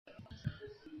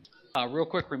Real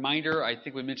quick reminder, I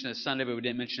think we mentioned it Sunday, but we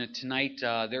didn't mention it tonight.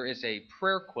 There is a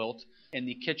prayer quilt in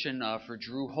the kitchen for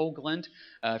Drew Hoagland.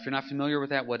 If you're not familiar with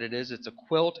that, what it is, it's a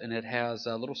quilt, and it has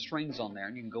little strings on there.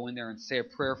 And you can go in there and say a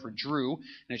prayer for Drew.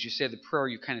 And as you say the prayer,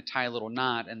 you kind of tie a little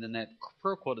knot, and then that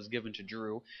prayer quilt is given to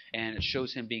Drew, and it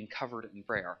shows him being covered in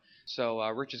prayer. So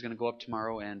Rich is going to go up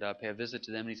tomorrow and pay a visit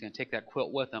to them, and he's going to take that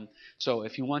quilt with him. So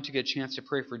if you want to get a chance to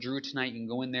pray for Drew tonight, you can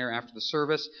go in there after the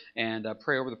service and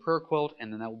pray over the prayer quilt,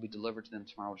 and then that will be delivered to them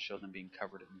tomorrow to show them being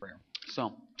covered in prayer.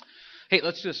 So, hey,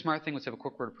 let's do a smart thing. Let's have a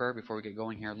quick word of prayer before we get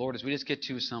going here. Lord, as we just get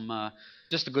to some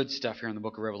just the good stuff here in the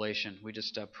book of Revelation, we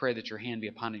just pray that your hand be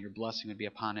upon it, your blessing would be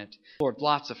upon it. Lord,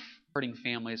 lots of hurting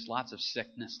families, lots of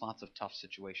sickness, lots of tough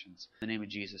situations. In the name of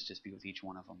Jesus, just be with each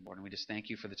one of them, Lord. And we just thank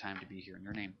you for the time to be here in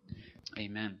your name.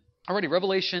 Amen. Alrighty,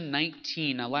 Revelation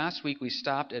 19. Now, last week we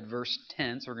stopped at verse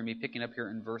 10, so we're going to be picking up here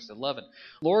in verse 11.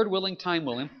 Lord willing, time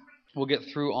willing, we'll get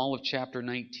through all of chapter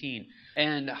 19.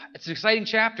 And it's an exciting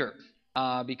chapter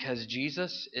because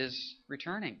Jesus is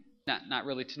returning. Not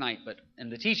really tonight, but in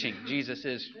the teaching, Jesus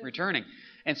is returning.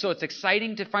 And so it's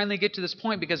exciting to finally get to this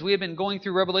point because we have been going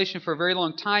through Revelation for a very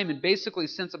long time, and basically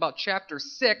since about chapter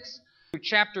 6 through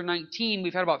chapter 19,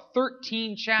 we've had about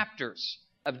 13 chapters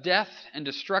of death and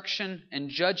destruction and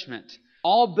judgment,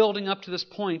 all building up to this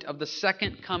point of the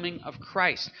second coming of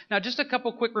Christ. Now, just a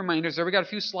couple quick reminders there. We got a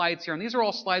few slides here, and these are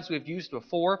all slides we've used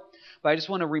before, but I just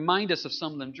want to remind us of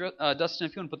some of them. Dustin,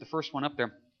 if you want to put the first one up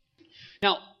there.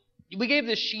 Now, we gave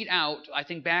this sheet out, I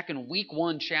think, back in week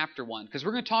 1, chapter 1, because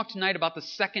we're going to talk tonight about the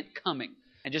second coming.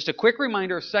 And just a quick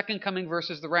reminder of second coming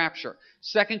versus the rapture.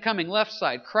 Second coming, left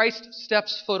side, Christ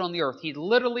steps foot on the earth. He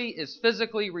literally is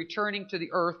physically returning to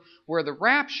the earth, where the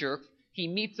rapture, he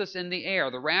meets us in the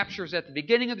air. The rapture is at the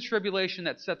beginning of the tribulation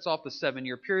that sets off the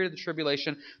 7-year period of the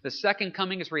tribulation. The second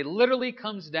coming is where he literally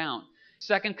comes down.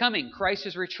 Second coming, Christ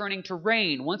is returning to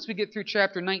reign. Once we get through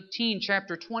chapter 19,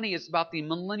 chapter 20 is about the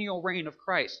millennial reign of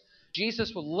Christ.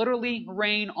 Jesus will literally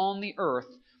reign on the earth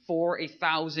for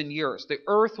 1,000 years. The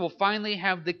earth will finally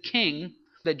have the king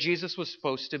that Jesus was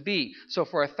supposed to be. So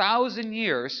for 1,000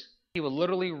 years, he will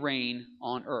literally reign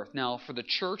on earth. Now, for the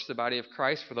church, the body of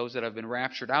Christ, for those that have been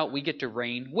raptured out, we get to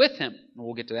reign with him. And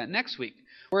we'll get to that next week.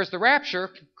 Whereas the rapture,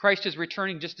 Christ is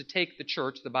returning just to take the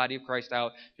church, the body of Christ,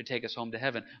 out to take us home to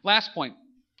heaven. Last point,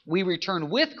 we return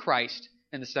with Christ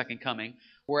in the second coming,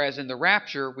 whereas in the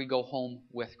rapture, we go home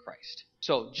with Christ.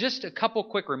 So just a couple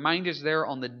quick reminders there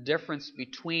on the difference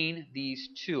between these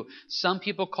two. Some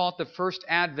people call it the first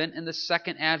advent and the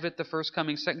second advent, the first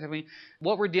coming, second coming.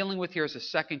 What we're dealing with here is the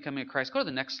second coming of Christ. Go to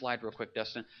the next slide real quick,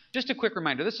 Dustin. Just a quick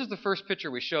reminder. This is the first picture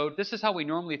we showed. This is how we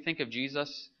normally think of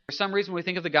Jesus. For some reason, when we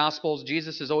think of the Gospels,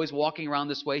 Jesus is always walking around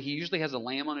this way. He usually has a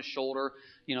lamb on his shoulder.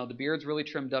 You know, the beard's really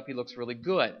trimmed up. He looks really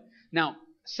good. Now,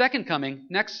 second coming,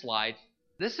 next slide.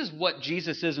 This is what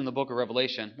Jesus is in the book of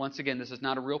Revelation. Once again, this is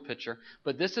not a real picture,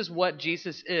 but this is what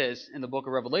Jesus is in the book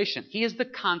of Revelation. He is the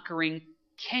conquering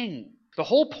king. The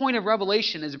whole point of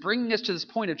Revelation is bringing us to this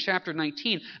point of chapter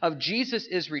 19 of Jesus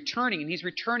is returning, and he's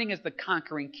returning as the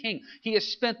conquering king. He has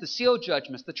spent the seal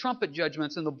judgments, the trumpet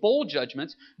judgments, and the bowl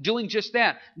judgments doing just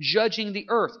that, judging the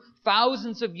earth.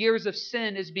 Thousands of years of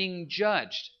sin is being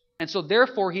judged. And so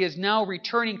therefore, he is now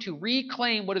returning to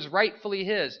reclaim what is rightfully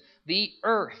his, the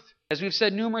earth. As we've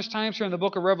said numerous times here in the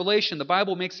book of Revelation, the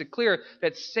Bible makes it clear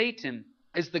that Satan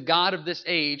is the god of this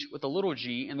age with a little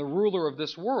g and the ruler of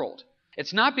this world.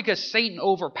 It's not because Satan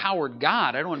overpowered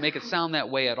God. I don't want to make it sound that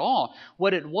way at all.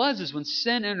 What it was is when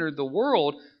sin entered the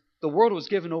world was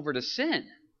given over to sin.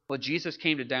 Well, Jesus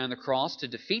came to die on the cross to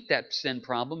defeat that sin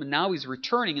problem, and now he's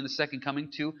returning in the second coming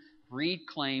to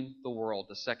reclaim the world,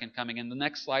 the second coming. And the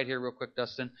next slide here real quick,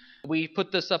 Dustin. We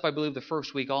put this up, I believe, the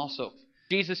first week also.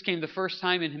 Jesus came the first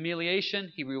time in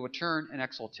humiliation. He will return in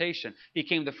exaltation. He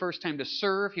came the first time to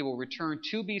serve. He will return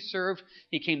to be served.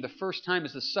 He came the first time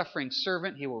as the suffering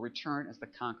servant. He will return as the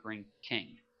conquering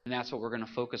king. And that's what we're going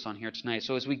to focus on here tonight.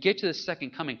 So as we get to the second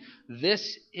coming,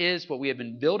 this is what we have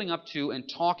been building up to and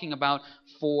talking about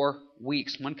for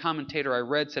weeks. One commentator I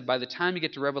read said, by the time you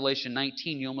get to Revelation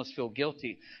 19, you almost feel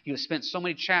guilty. You have spent so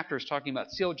many chapters talking about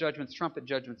seal judgments, trumpet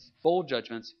judgments, bowl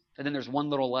judgments, and then there's one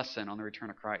little lesson on the return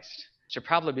of Christ. It should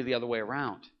probably be the other way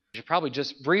around. You should probably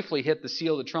just briefly hit the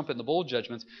seal, the trumpet, and the bowl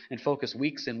judgments and focus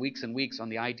weeks and weeks and weeks on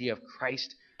the idea of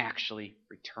Christ actually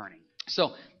returning.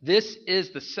 So this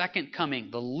is the second coming,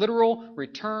 the literal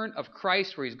return of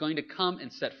Christ, where he's going to come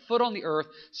and set foot on the earth,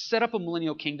 set up a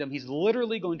millennial kingdom. He's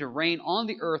literally going to reign on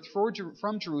the earth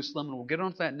from Jerusalem, and we'll get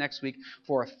on to that next week,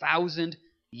 for 1,000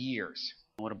 years.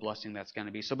 What a blessing that's going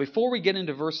to be. So before we get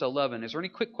into verse 11, is there any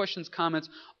quick questions, comments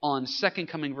on second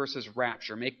coming versus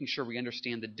rapture, making sure we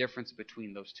understand the difference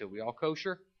between those two? We all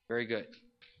kosher? Very good.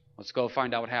 Let's go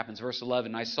find out what happens. Verse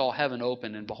 11, I saw heaven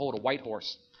open, and behold, a white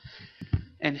horse.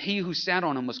 And he who sat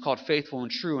on him was called Faithful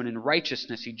and True, and in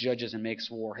righteousness he judges and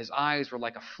makes war. His eyes were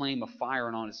like a flame of fire,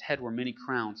 and on his head were many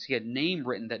crowns. He had a name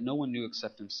written that no one knew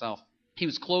except himself. He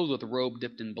was clothed with a robe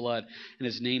dipped in blood, and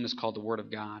his name is called the Word of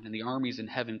God. And the armies in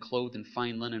heaven, clothed in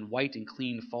fine linen, white and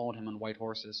clean, followed him on white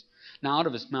horses. Now out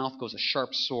of his mouth goes a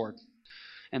sharp sword,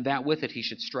 and that with it he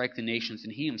should strike the nations,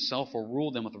 and he himself will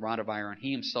rule them with a rod of iron.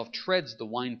 He himself treads the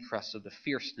winepress of the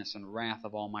fierceness and wrath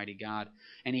of Almighty God.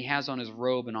 And he has on his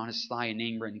robe and on his thigh a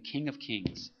name written, King of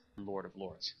Kings and Lord of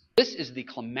Lords. This is the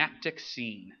climactic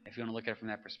scene, if you want to look at it from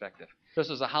that perspective. If this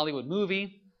was a Hollywood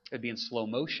movie, it would be in slow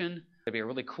motion. There'd be a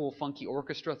really cool, funky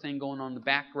orchestra thing going on in the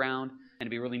background, and it'd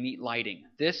be really neat lighting.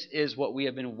 This is what we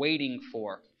have been waiting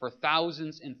for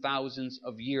thousands and thousands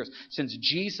of years. Since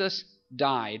Jesus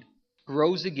died,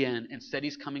 rose again, and said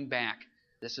he's coming back,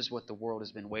 this is what the world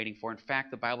has been waiting for. In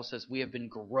fact, the Bible says we have been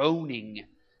groaning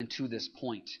to this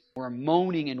point. We're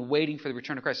moaning and waiting for the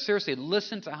return of Christ. Seriously,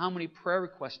 listen to how many prayer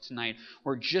requests tonight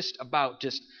were just about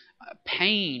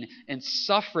pain and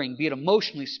suffering, be it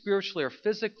emotionally, spiritually, or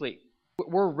physically.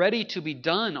 We're ready to be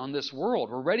done on this world.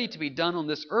 We're ready to be done on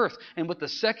this earth. And with the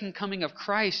second coming of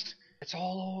Christ, it's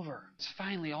all over. It's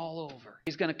finally all over.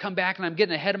 He's going to come back, and I'm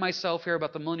getting ahead of myself here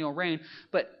about the millennial reign,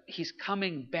 but he's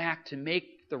coming back to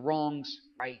make the wrongs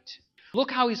right.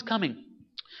 Look how he's coming.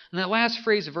 In that last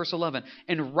phrase of verse 11,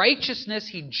 in righteousness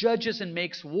he judges and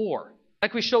makes war.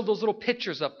 Like we showed those little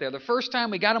pictures up there. The first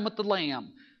time we got him with the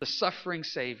lamb, the suffering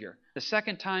Savior. The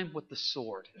second time with the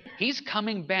sword. He's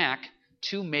coming back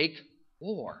to make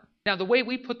war. Now, the way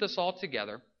we put this all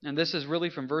together, and this is really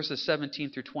from verses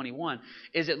 17 through 21,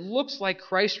 is it looks like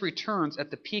Christ returns at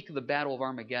the peak of the Battle of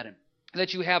Armageddon.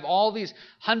 That you have all these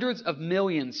hundreds of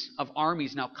millions of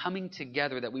armies now coming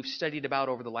together that we've studied about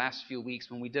over the last few weeks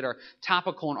when we did our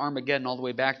topical on Armageddon all the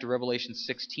way back to Revelation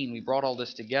 16. We brought all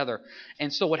this together.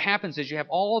 And so what happens is you have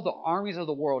all of the armies of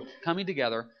the world coming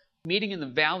together, meeting in the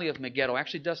Valley of Megiddo.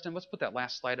 Actually, Dustin, let's put that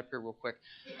last slide up here real quick.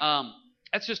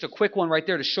 That's just a quick one right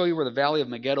there to show you where the Valley of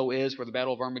Megiddo is, where the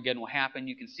Battle of Armageddon will happen.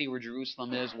 You can see where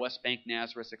Jerusalem is, West Bank,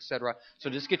 Nazareth, etc. So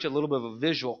just get you a little bit of a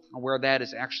visual on where that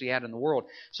is actually at in the world.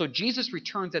 So Jesus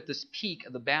returns at this peak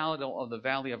of the Battle of the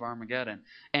Valley of Armageddon,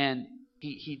 and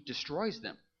he destroys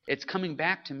them. It's coming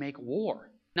back to make war.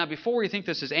 Now, before you think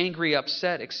this is angry,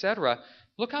 upset, etc.,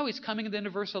 look how he's coming at the end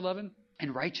of verse 11.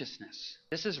 And righteousness.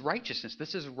 This is righteousness.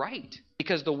 This is right.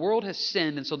 Because the world has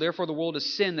sinned, and so therefore the world has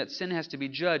sinned, that sin has to be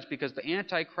judged because the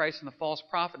Antichrist and the false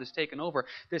prophet has taken over.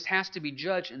 This has to be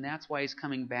judged, and that's why he's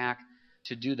coming back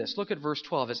to do this. Look at verse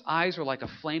 12. His eyes are like a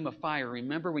flame of fire.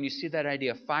 Remember, when you see that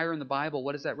idea of fire in the Bible,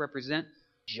 what does that represent?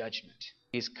 Judgment.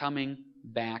 He's coming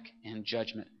back in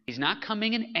judgment. He's not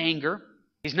coming in anger.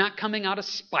 He's not coming out of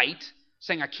spite,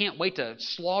 saying, I can't wait to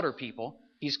slaughter people.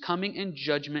 He's coming in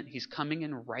judgment. He's coming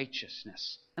in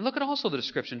righteousness. And look at also the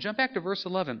description. Jump back to verse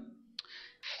 11.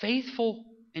 Faithful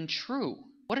and true.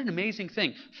 What an amazing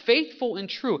thing. Faithful and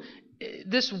true.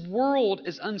 This world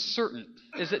is uncertain,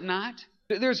 is it not?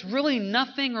 There's really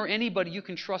nothing or anybody you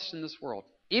can trust in this world.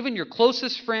 Even your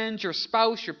closest friends, your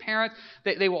spouse, your parents,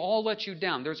 they will all let you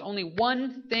down. There's only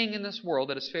one thing in this world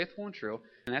that is faithful and true,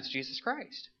 and that's Jesus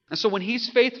Christ. And so when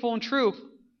he's faithful and true,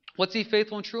 what's he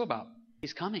faithful and true about?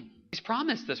 He's coming. He's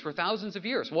promised this for thousands of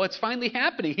years. Well, it's finally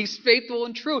happening. He's faithful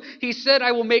and true. He said,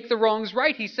 I will make the wrongs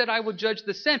right. He said, I will judge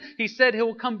the sin. He said, he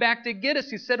will come back to get us.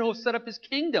 He said, he will set up his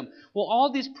kingdom. Well,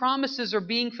 all these promises are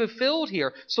being fulfilled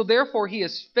here. So therefore, he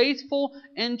is faithful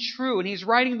and true. And he's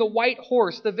riding the white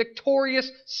horse, the victorious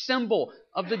symbol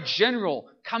of the general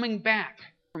coming back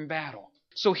from battle.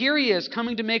 So here he is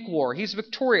coming to make war. He's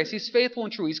victorious. He's faithful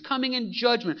and true. He's coming in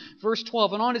judgment. Verse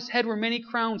 12. And on his head were many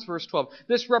crowns. Verse 12.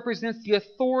 This represents the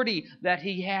authority that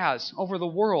he has over the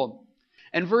world.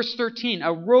 And verse 13.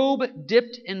 A robe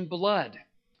dipped in blood.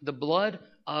 The blood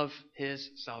of his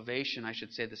salvation. I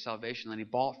should say the salvation that he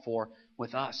bought for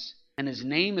with us. And his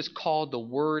name is called the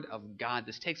Word of God.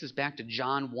 This takes us back to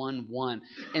John 1:1.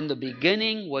 In the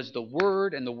beginning was the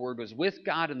Word, and the Word was with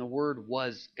God, and the Word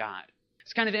was God.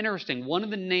 It's kind of interesting. One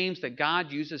of the names that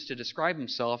God uses to describe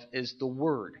himself is the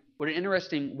Word. What an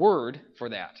interesting word for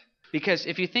that. Because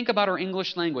if you think about our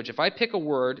English language, if I pick a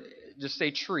word, just say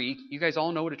tree, you guys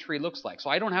all know what a tree looks like. So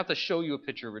I don't have to show you a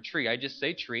picture of a tree. I just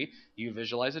say tree. You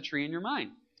visualize a tree in your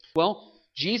mind. Well,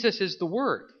 Jesus is the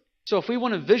Word. So if we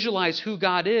want to visualize who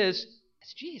God is,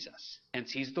 it's Jesus.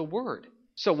 Hence, he's the Word.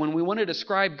 So when we want to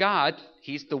describe God,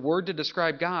 he's the Word to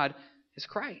describe God is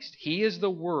Christ. He is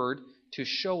the Word to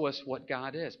show us what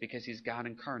God is, because he's God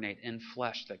incarnate in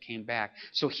flesh that came back.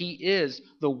 So he is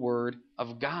the Word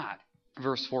of God.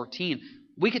 Verse 14,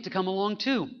 we get to come along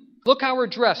too. Look how we're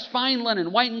dressed, fine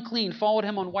linen, white and clean, followed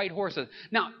him on white horses.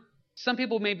 Now, some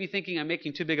people may be thinking I'm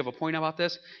making too big of a point about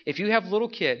this. If you have little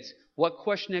kids, what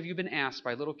question have you been asked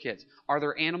by little kids? Are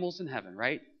there animals in heaven,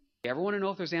 right? You ever want to know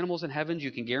if there's animals in heaven?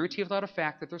 You can guarantee without a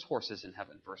fact that there's horses in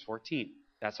heaven. Verse 14.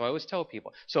 That's what I always tell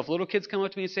people. So if little kids come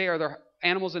up to me and say, are there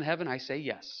animals in heaven? I say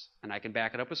yes. And I can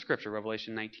back it up with Scripture,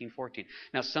 Revelation 19:14.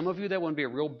 Now, some of you that want to be a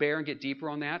real bear and get deeper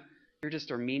on that, you're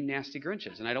just mean, nasty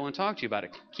Grinches, and I don't want to talk to you about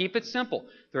it. Keep it simple.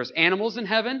 There's animals in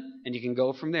heaven, and you can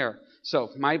go from there.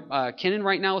 So my Kenan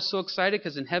right now is so excited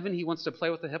because in heaven he wants to play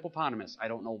with the hippopotamus. I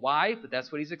don't know why, but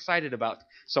that's what he's excited about.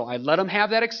 So I let him have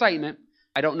that excitement.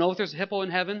 I don't know if there's a hippo in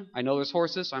heaven. I know there's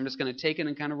horses, so I'm just going to take it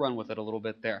and kind of run with it a little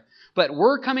bit there. But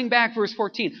we're coming back, verse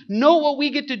 14. Know what we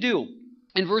get to do.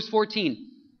 In verse 14,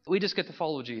 we just get to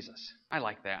follow Jesus. I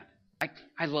like that.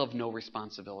 I love no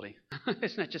responsibility.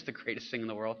 Isn't that just the greatest thing in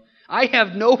the world? I have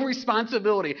no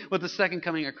responsibility with the second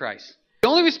coming of Christ. The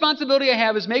only responsibility I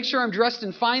have is make sure I'm dressed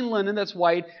in fine linen that's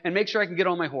white and make sure I can get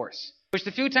on my horse. Which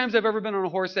the few times I've ever been on a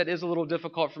horse, that is a little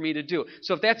difficult for me to do.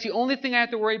 So if that's the only thing I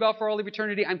have to worry about for all of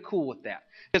eternity, I'm cool with that.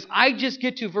 Because I just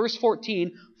get to verse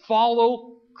 14,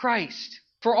 follow Christ.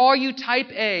 For all you type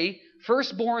A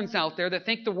firstborns out there that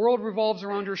think the world revolves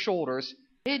around your shoulders,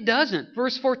 it doesn't.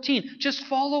 Verse 14, just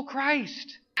follow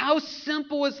Christ. How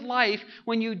simple is life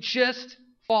when you just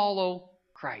follow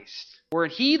Christ? Where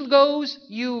he goes,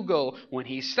 you go. When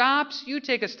he stops, you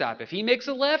take a stop. If he makes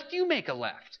a left, you make a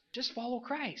left. Just follow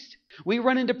Christ. We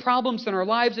run into problems in our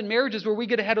lives and marriages where we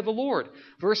get ahead of the Lord.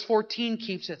 Verse 14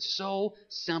 keeps it so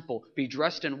simple. Be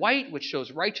dressed in white, which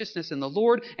shows righteousness in the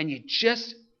Lord, and you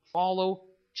just follow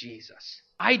Jesus.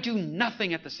 I do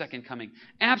nothing at the second coming.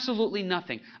 Absolutely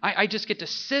nothing. I just get to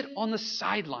sit on the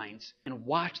sidelines and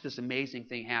watch this amazing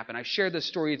thing happen. I've shared this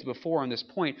story before on this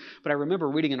point, but I remember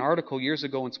reading an article years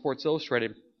ago in Sports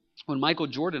Illustrated when Michael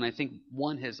Jordan, I think,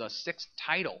 won his sixth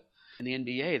title in the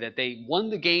NBA, that they won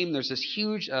the game. There's this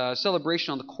huge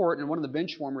celebration on the court, and one of the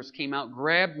bench warmers came out,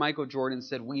 grabbed Michael Jordan and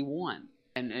said, "We won."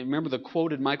 And remember the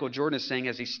quoted Michael Jordan is saying,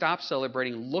 as he stopped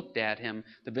celebrating, looked at him,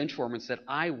 the bench warmer, and said,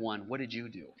 "I won. What did you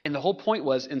do?" And the whole point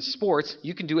was, in sports,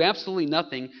 you can do absolutely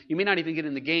nothing. You may not even get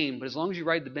in the game, but as long as you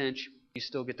ride the bench, you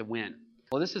still get to win.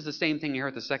 Well, this is the same thing here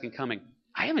at the second coming.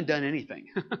 I haven't done anything.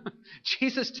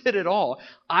 Jesus did it all.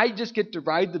 I just get to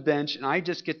ride the bench, and I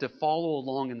just get to follow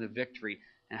along in the victory.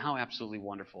 And how absolutely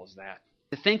wonderful is that?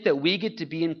 To think that we get to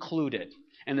be included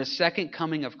in the second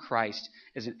coming of Christ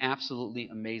is an absolutely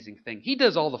amazing thing. He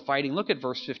does all the fighting. Look at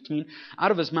verse 15. Out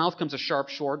of his mouth comes a sharp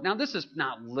sword. Now, this is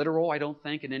not literal, I don't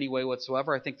think, in any way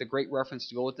whatsoever. I think the great reference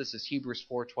to go with this is Hebrews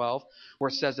 4:12, where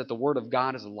it says that the word of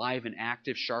God is alive and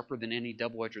active, sharper than any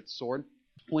double-edged sword.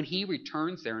 When he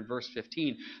returns there in verse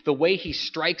 15, the way he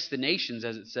strikes the nations,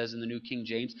 as it says in the New King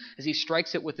James, is he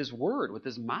strikes it with his word, with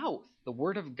his mouth, the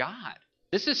word of God.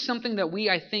 This is something that we,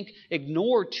 I think,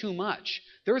 ignore too much.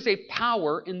 There is a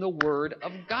power in the Word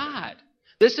of God.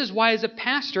 This is why, as a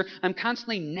pastor, I'm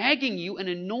constantly nagging you and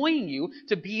annoying you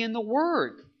to be in the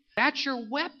Word. That's your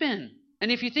weapon. And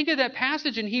if you think of that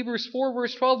passage in Hebrews 4,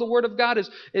 verse 12, the Word of God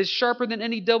is sharper than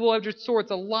any double-edged sword.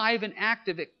 It's alive and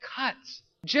active. It cuts.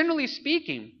 Generally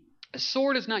speaking, a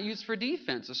sword is not used for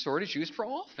defense. A sword is used for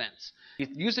offense. You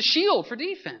use a shield for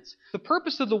defense. The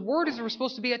purpose of the Word is that we're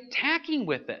supposed to be attacking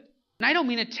with it. And I don't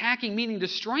mean attacking, meaning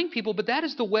destroying people, but that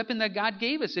is the weapon that God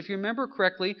gave us. If you remember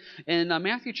correctly, in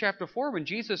Matthew chapter 4, when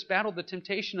Jesus battled the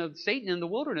temptation of Satan in the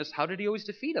wilderness, how did he always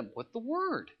defeat him? With the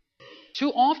Word. Too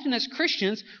often as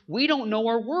Christians, we don't know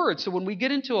our Word. So when we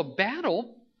get into a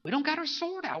battle, we don't got our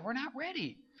sword out. We're not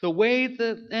ready. The way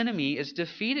the enemy is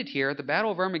defeated here at the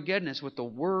Battle of Armageddon is with the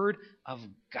Word of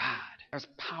God. There's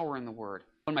power in the Word.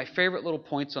 One of my favorite little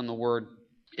points on the Word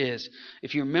is,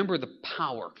 if you remember the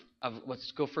power of,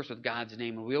 let's go first with God's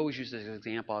name, and we always use this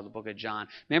example out of the book of John.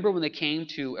 Remember when they came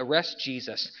to arrest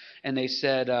Jesus, and they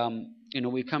said,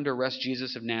 we come to arrest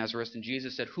Jesus of Nazareth, and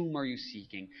Jesus said, "Whom are you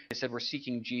seeking?" They said, "We're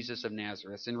seeking Jesus of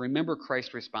Nazareth." And remember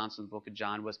Christ's response in the book of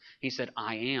John was, he said,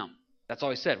 "I am." That's all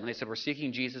he said. When they said, "We're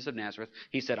seeking Jesus of Nazareth,"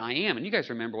 he said, "I am." And you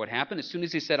guys remember what happened. As soon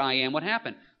as he said, "I am," what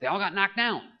happened? They all got knocked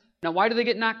down. Now, why do they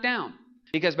get knocked down?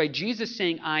 Because by Jesus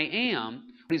saying, "I am,"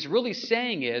 what he's really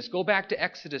saying is, go back to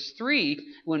Exodus 3,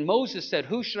 when Moses said,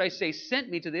 "Who should I say sent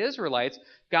me to the Israelites?"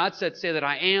 God said, "Say that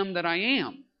I am that I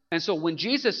am." And so when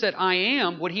Jesus said, "I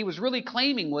am," what he was really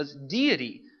claiming was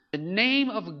deity. The name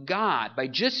of God, by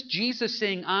just Jesus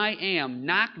saying, "I am,"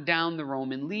 knocked down the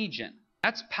Roman legion.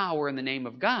 That's power in the name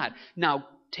of God. Now,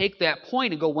 take that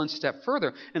point and go one step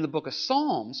further. In the book of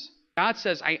Psalms, God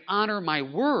says, "I honor my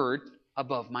word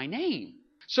above my name."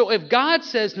 So if God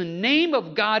says the name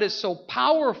of God is so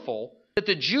powerful that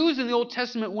the Jews in the Old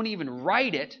Testament wouldn't even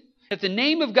write it, if the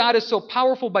name of God is so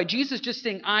powerful by Jesus just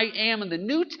saying, I am, in the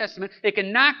New Testament, it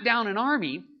can knock down an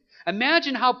army,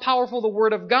 imagine how powerful the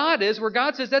Word of God is, where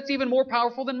God says that's even more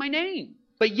powerful than my name.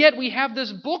 But yet we have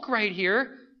this book right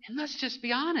here, and let's just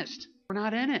be honest, we're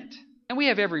not in it. And we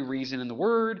have every reason in the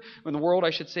world,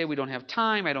 I should say, we don't have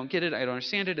time, I don't get it, I don't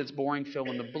understand it, it's boring,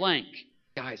 fill in the blank.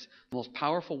 Guys, the most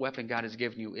powerful weapon God has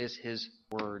given you is His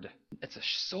Word. It's a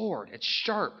sword, it's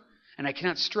sharp. And I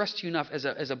cannot stress to you enough, as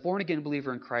a born-again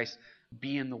believer in Christ,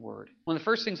 be in the Word. One of the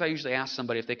first things I usually ask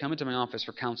somebody if they come into my office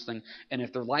for counseling, and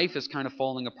if their life is kind of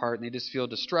falling apart and they just feel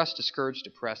distressed, discouraged,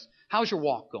 depressed, how's your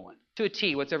walk going? To a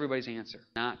T, what's everybody's answer?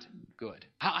 Not good.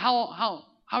 How's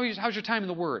your time in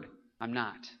the Word? I'm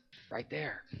not. Right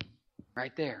there.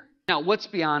 Right there. Now, let's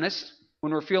be honest.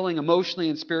 When we're feeling emotionally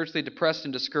and spiritually depressed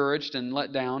and discouraged and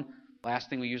let down, last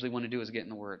thing we usually want to do is get in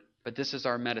the Word. But this is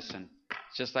our medicine.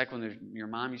 It's just like when your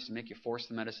mom used to make you force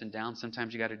the medicine down.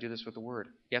 Sometimes you got to do this with the Word.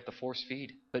 You have to force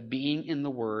feed. But being in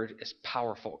the Word is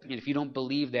powerful. And if you don't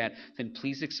believe that, then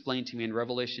please explain to me in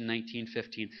Revelation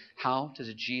 19:15, how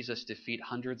does Jesus defeat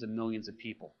hundreds of millions of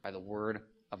people? By the Word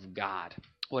of God.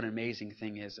 What an amazing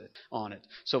thing is it on it.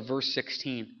 So verse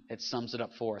 16, it sums it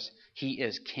up for us. He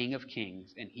is King of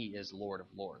kings and He is Lord of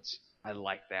lords. I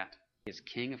like that. He is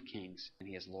King of kings and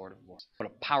He is Lord of lords. What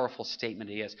a powerful statement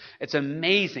He is. It's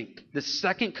amazing. The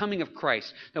second coming of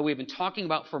Christ that we've been talking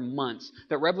about for months,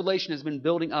 that Revelation has been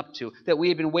building up to, that we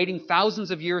have been waiting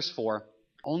thousands of years for,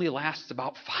 only lasts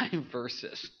about 5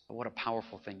 verses. But what a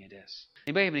powerful thing it is.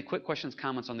 Anybody have any quick questions,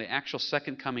 comments on the actual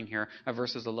second coming here of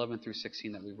verses 11 through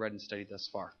 16 that we've read and studied thus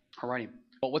far? Alrighty.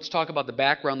 Well, let's talk about the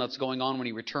background that's going on when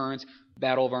He returns.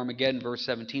 Battle of Armageddon, verse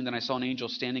 17. Then I saw an angel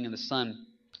standing in the sun,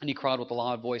 and he cried with a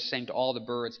loud voice, saying to all the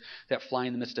birds that fly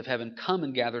in the midst of heaven, come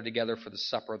and gather together for the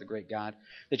supper of the great God,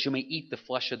 that you may eat the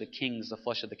flesh of the kings, the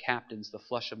flesh of the captains, the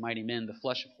flesh of mighty men, the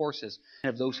flesh of horses,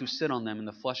 and of those who sit on them, and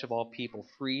the flesh of all people,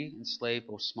 free and slave,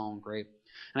 both small and great.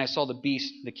 And I saw the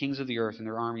beast, the kings of the earth, and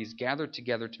their armies gathered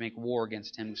together to make war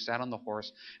against him who sat on the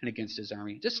horse and against his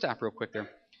army. Just stop real quick there.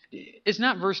 Is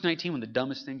not verse 19 one of the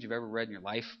dumbest things you've ever read in your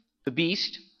life? The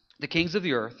beast, the kings of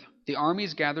the earth, the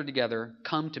armies gathered together,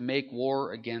 come to make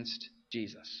war against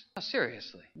Jesus. Now,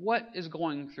 seriously, what is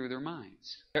going through their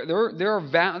minds?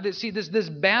 This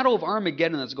battle of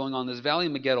Armageddon that's going on, this Valley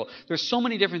of Megiddo, there's so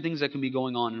many different things that can be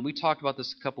going on, and we talked about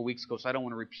this a couple weeks ago, so I don't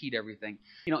want to repeat everything.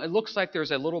 It looks like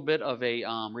there's a little bit of a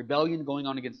rebellion going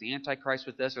on against the Antichrist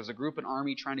with this. There's a group, an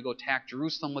army, trying to go attack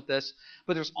Jerusalem with this.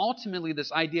 But there's ultimately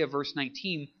this idea of verse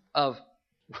 19 of,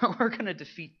 we're going to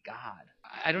defeat God.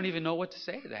 I don't even know what to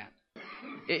say to that.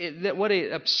 What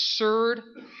an absurd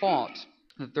thought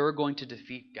that they're going to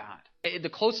defeat God. The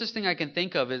closest thing I can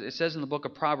think of is, it says in the book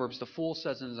of Proverbs, the fool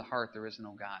says in his heart, there is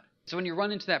no God. So when you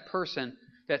run into that person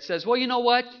that says, well, you know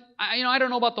what? I don't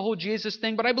know about the whole Jesus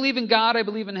thing, but I believe in God, I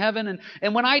believe in heaven,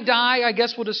 and when I die, I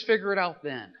guess we'll just figure it out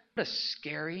then. What a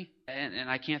scary, and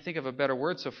I can't think of a better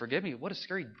word, so forgive me, what a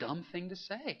scary, dumb thing to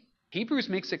say. Hebrews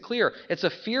makes it clear. It's a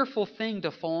fearful thing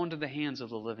to fall into the hands of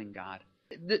the living God.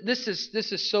 This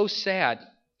is so sad.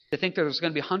 To think that there's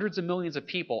going to be hundreds of millions of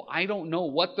people. I don't know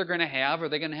what they're going to have. Are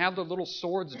they going to have their little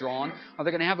swords drawn? Are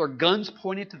they going to have their guns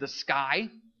pointed to the sky?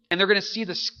 And they're going to see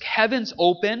the heavens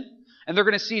open? And they're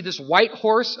going to see this white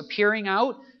horse appearing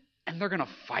out? And they're going to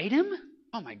fight him?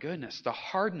 Oh my goodness, the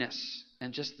hardness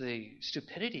and just the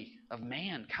stupidity of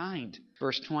mankind.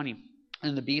 Verse 20.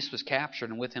 And the beast was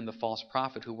captured, and with him the false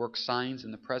prophet who worked signs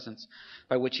in the presence,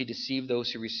 by which he deceived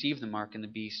those who received the mark in the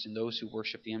beast and those who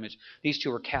worship the image. These two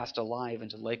were cast alive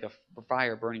into the lake of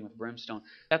fire burning with brimstone.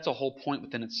 That's a whole point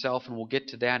within itself, and we'll get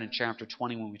to that in chapter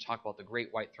 20 when we talk about the great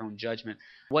white throne judgment.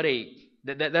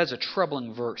 That's a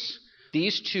troubling verse.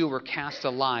 These two were cast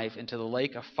alive into the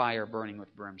lake of fire burning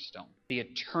with brimstone. The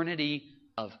eternity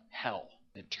of hell.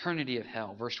 Eternity of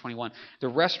hell. Verse 21. The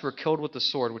rest were killed with the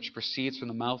sword which proceeds from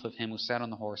the mouth of him who sat on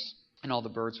the horse, and all the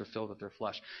birds were filled with their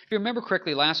flesh. If you remember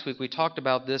correctly, last week we talked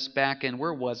about this back in,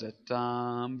 where was it?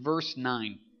 Verse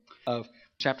 9 of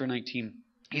chapter 19.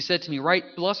 He said to me, "Right,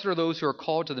 blessed are those who are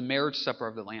called to the marriage supper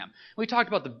of the Lamb." We talked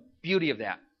about the beauty of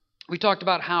that. We talked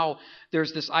about how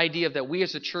there's this idea that we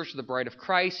as a church are the bride of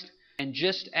Christ, and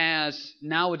just as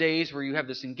nowadays where you have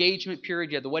this engagement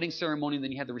period, you have the wedding ceremony, and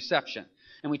then you have the reception.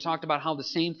 And we talked about how the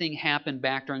same thing happened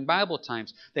back during Bible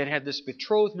times. They had this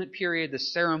betrothment period,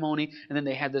 this ceremony, and then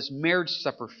they had this marriage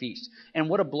supper feast. And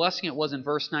what a blessing it was in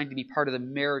verse 9 to be part of the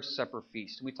marriage supper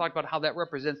feast. And we talked about how that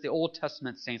represents the Old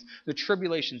Testament saints, the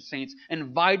tribulation saints,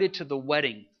 invited to the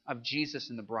wedding of Jesus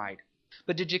and the bride.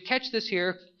 But did you catch this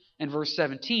here in verse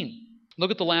 17? Look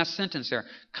at the last sentence there.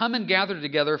 Come and gather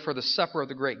together for the supper of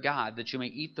the great God, that you may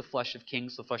eat the flesh of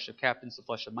kings, the flesh of captains, the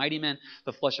flesh of mighty men,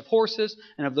 the flesh of horses,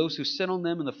 and of those who sit on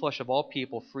them, and the flesh of all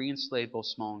people, free and slave, both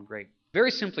small and great. Very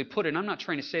simply put, and I'm not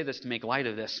trying to say this to make light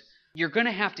of this, you're going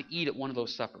to have to eat at one of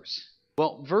those suppers.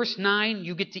 Well, verse 9,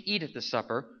 you get to eat at the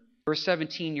supper. Verse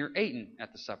 17, you're eaten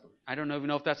at the supper. I don't even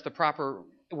know if that's the proper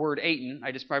word, eaten.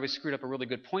 I just probably screwed up a really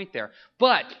good point there.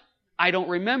 But I don't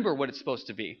remember what it's supposed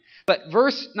to be. But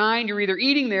verse 9, you're either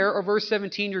eating there, or verse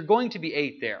 17, you're going to be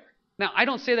ate there. Now, I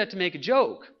don't say that to make a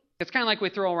joke. It's kind of like we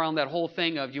throw around that whole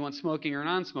thing of, do you want smoking or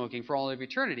non-smoking for all of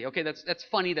eternity? Okay, that's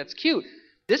funny, that's cute.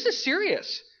 This is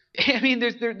serious. I mean,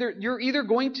 you're either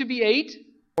going to be ate,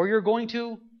 or you're going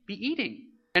to be eating.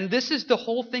 And this is the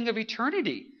whole thing of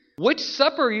eternity. Which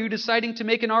supper are you deciding to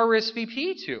make an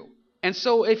RSVP to? And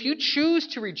so if you choose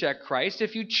to reject Christ,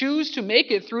 if you choose to make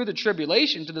it through the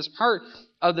tribulation to this part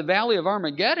of the valley of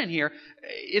Armageddon here,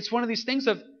 it's one of these things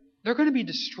of they're going to be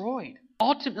destroyed.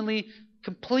 Ultimately,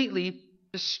 completely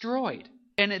destroyed.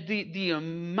 And the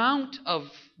amount of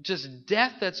just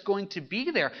death that's going to be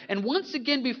there. And once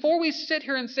again, before we sit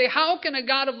here and say, how can a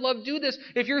God of love do this?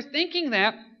 If you're thinking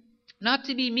that, not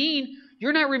to be mean,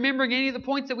 you're not remembering any of the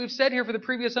points that we've said here for the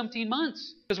previous umpteen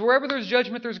months. Because wherever there's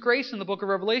judgment, there's grace in the book of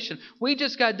Revelation. We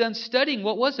just got done studying,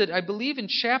 what was it? I believe in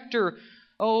chapter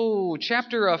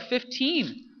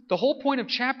 15. The whole point of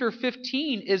chapter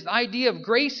 15 is the idea of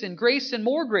grace and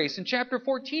more grace. And chapter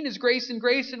 14 is grace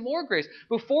and more grace.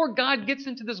 Before God gets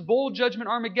into this bowl judgment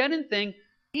Armageddon thing,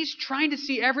 He's trying to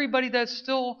see everybody that's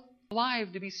still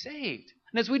alive to be saved.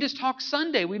 And as we just talked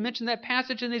Sunday, we mentioned that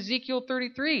passage in Ezekiel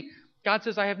 33. God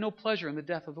says, I have no pleasure in the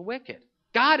death of the wicked.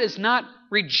 God is not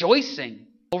rejoicing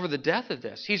over the death of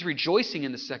this. He's rejoicing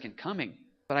in the second coming.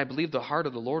 But I believe the heart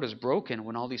of the Lord is broken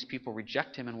when all these people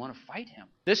reject Him and want to fight Him.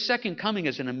 This second coming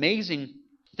is an amazing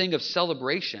thing of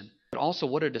celebration, but also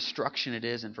what a destruction it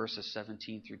is in verses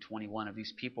 17 through 21 of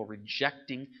these people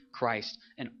rejecting Christ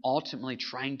and ultimately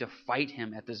trying to fight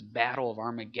Him at this battle of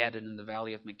Armageddon in the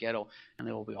valley of Megiddo, and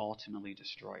they will be ultimately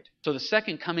destroyed. So the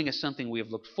second coming is something we have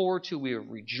looked forward to, we have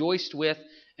rejoiced with,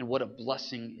 and what a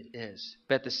blessing it is.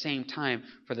 But at the same time,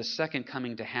 for the second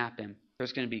coming to happen,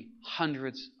 there's going to be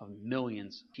hundreds of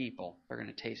millions of people that are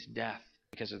going to taste death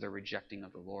because of their rejecting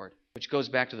of the Lord. Which goes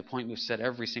back to the point we've said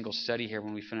every single study here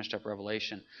when we finished up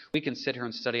Revelation. We can sit here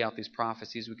and study out these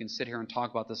prophecies. We can sit here and talk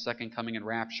about the second coming and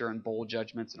rapture and bowl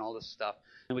judgments and all this stuff.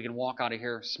 And we can walk out of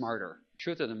here smarter. The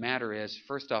truth of the matter is,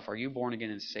 first off, are you born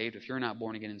again and saved? If you're not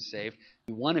born again and saved,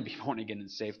 you want to be born again and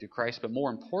saved through Christ. But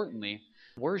more importantly,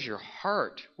 where's your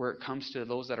heart where it comes to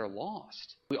those that are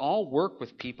lost? We all work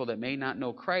with people that may not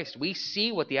know Christ. We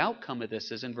see what the outcome of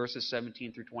this is in verses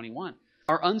 17 through 21.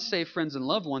 Our unsaved friends and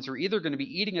loved ones are either going to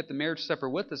be eating at the marriage supper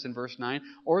with us in verse 9,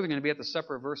 or they're going to be at the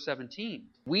supper of verse 17.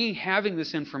 We having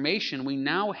this information, we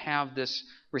now have this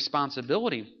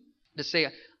responsibility to say,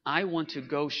 I want to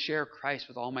go share Christ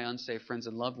with all my unsaved friends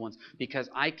and loved ones because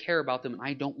I care about them and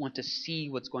I don't want to see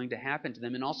what's going to happen to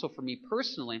them. And also for me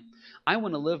personally, I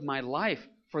want to live my life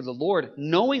for the Lord,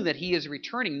 knowing that He is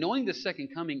returning, knowing the second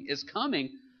coming is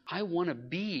coming. I want to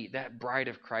be that bride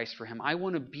of Christ for Him. I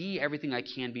want to be everything I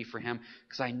can be for Him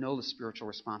because I know the spiritual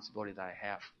responsibility that I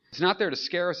have. It's not there to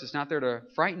scare us. It's not there to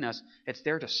frighten us. It's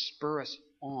there to spur us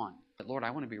on. But Lord, I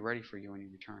want to be ready for You when You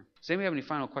return. Does anybody have any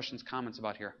final questions, comments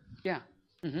about here? Yeah.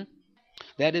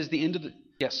 That is the end of the...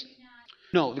 Yes.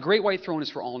 No, the great white throne is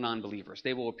for all non-believers.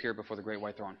 They will appear before the great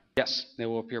white throne. Yes, they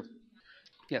will appear.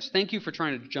 Yes, thank you for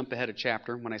trying to jump ahead of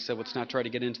chapter when I said let's not try to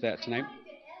get into that tonight.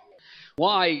 Well,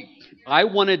 I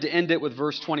wanted to end it with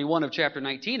verse 21 of chapter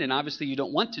 19, and obviously you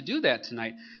don't want to do that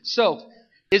tonight. So,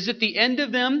 is it the end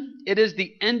of them? It is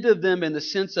the end of them in the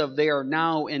sense of they are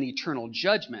now in eternal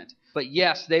judgment. But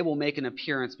yes, they will make an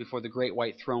appearance before the great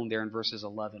white throne there in verses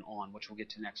 11 on, which we'll get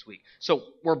to next week. So,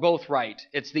 we're both right.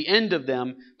 It's the end of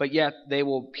them, but yet they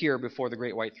will appear before the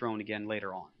great white throne again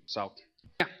later on. So,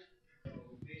 yeah.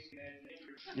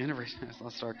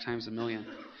 Lost Ark times a million.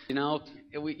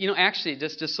 Actually,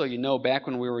 just so you know, back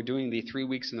when we were doing the 3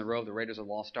 weeks in a row of the Raiders of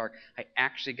the Lost Ark, I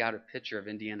actually got a picture of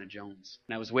Indiana Jones.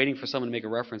 And I was waiting for someone to make a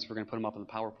reference. We're going to put him up on the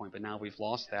PowerPoint, but now we've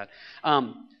lost that.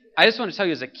 I just want to tell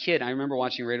you, as a kid, I remember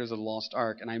watching Raiders of the Lost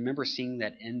Ark, and I remember seeing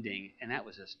that ending, and that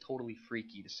was just totally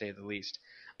freaky, to say the least.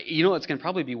 It's going to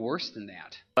probably be worse than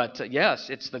that. But yes,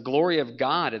 it's the glory of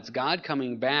God. It's God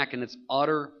coming back, and it's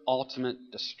utter,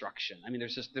 ultimate destruction. I mean,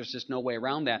 there's just no way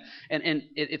around that. And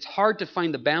it's hard to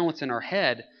find the balance in our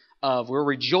head of we're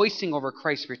rejoicing over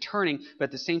Christ returning, but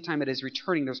at the same time it is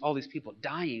returning, there's all these people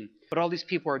dying. But all these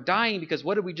people are dying because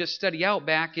what did we just study out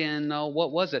back in,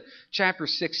 Chapter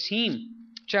 16.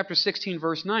 Chapter 16,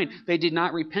 verse 9. They did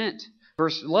not repent.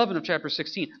 Verse 11 of chapter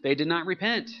 16, they did not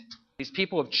repent. These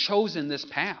people have chosen this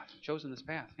path.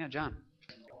 Yeah, John.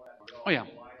 Oh, yeah.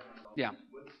 Yeah.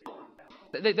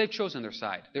 They've chosen their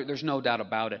side. There's no doubt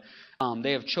about it.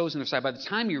 They have chosen their side. By the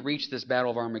time you reach this battle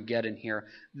of Armageddon here,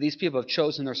 these people have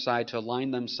chosen their side to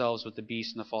align themselves with the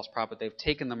beast and the false prophet. They've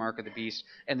taken the mark of the beast,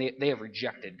 and they have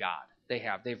rejected God. They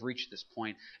have. They've reached this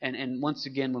point. And once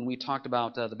again, when we talked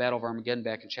about the battle of Armageddon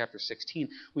back in chapter 16,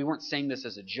 we weren't saying this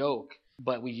as a joke,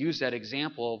 but we used that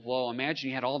example of, well, imagine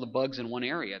you had all the bugs in one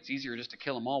area. It's easier just to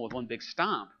kill them all with one big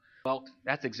stomp. Well,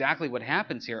 that's exactly what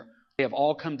happens here. They have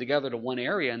all come together to one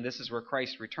area, and this is where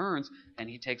Christ returns, and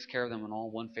he takes care of them in all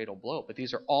one fatal blow. But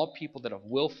these are all people that have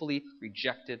willfully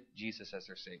rejected Jesus as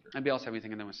their Savior. Anybody else have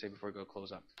anything they want to say before we go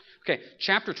close up? Okay,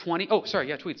 chapter 20. Oh, sorry,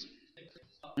 yeah, tweets.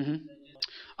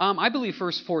 I believe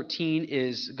verse 14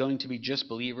 is going to be just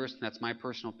believers, and that's my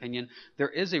personal opinion. There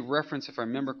is a reference, if I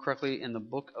remember correctly, in the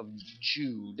book of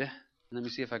Jude. Let me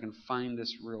see if I can find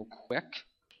this real quick.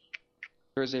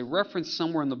 There's a reference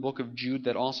somewhere in the book of Jude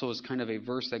that also is kind of a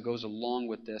verse that goes along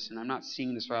with this, and I'm not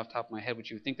seeing this right off the top of my head,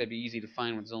 which you would think that'd be easy to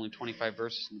find when there's only 25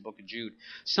 verses in the book of Jude.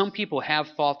 Some people have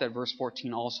thought that verse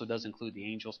 14 also does include the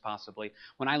angels, possibly.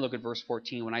 When I look at verse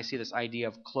 14, when I see this idea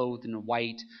of clothed in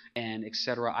white and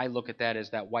etc., I look at that as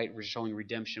that white showing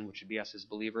redemption, which would be us as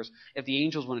believers. If the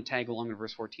angels want to tag along in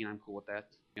verse 14, I'm cool with that,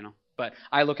 you know. But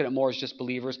I look at it more as just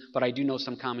believers, but I do know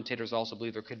some commentators also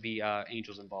believe there could be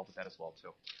angels involved with that as well,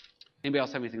 too. Anybody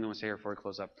else have anything they want to say here before we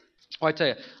close up? Oh, I tell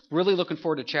you, really looking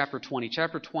forward to chapter 20.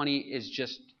 Chapter 20 is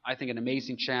just, I think, an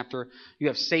amazing chapter. You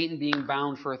have Satan being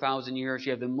bound for 1,000 years.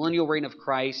 You have the millennial reign of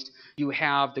Christ. You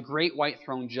have the great white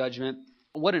throne judgment.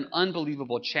 What an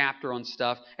unbelievable chapter on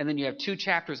stuff. And then you have 2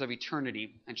 chapters of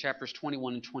eternity, and chapters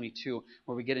 21 and 22,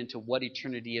 where we get into what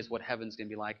eternity is, what heaven's going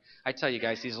to be like. I tell you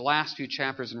guys, these last few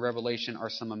chapters in Revelation are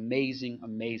some amazing,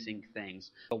 amazing things.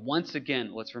 But once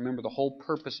again, let's remember the whole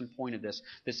purpose and point of this.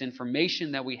 This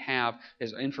information that we have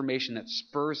is information that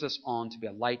spurs us on to be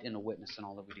a light and a witness in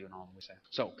all that we do and all that we say.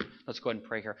 So let's go ahead and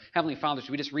pray here. Heavenly Father,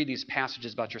 should we just read these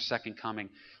passages about your second coming?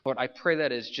 Lord, I pray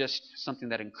that is just something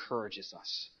that encourages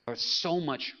us. There's so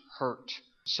much hurt,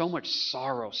 so much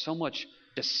sorrow, so much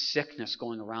just sickness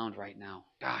going around right now.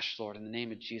 Gosh, Lord, in the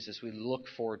name of Jesus, we look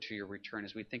forward to your return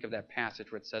as we think of that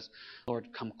passage where it says, Lord,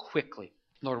 come quickly.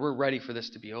 Lord, we're ready for this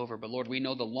to be over. But Lord, we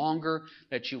know the longer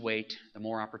that you wait, the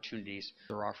more opportunities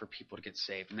there are for people to get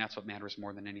saved. And that's what matters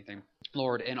more than anything.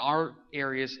 Lord, in our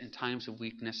areas and times of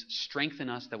weakness, strengthen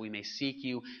us that we may seek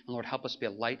you. And Lord, help us be a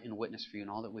light and witness for you in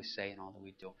all that we say and all that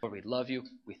we do. Lord, we love you,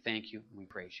 we thank you, and we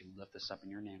praise you. We lift this up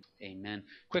in your name. Amen.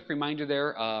 Quick reminder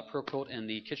there, prayer quote in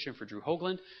the kitchen for Drew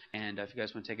Hoagland. And if you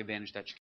guys want to take advantage of that,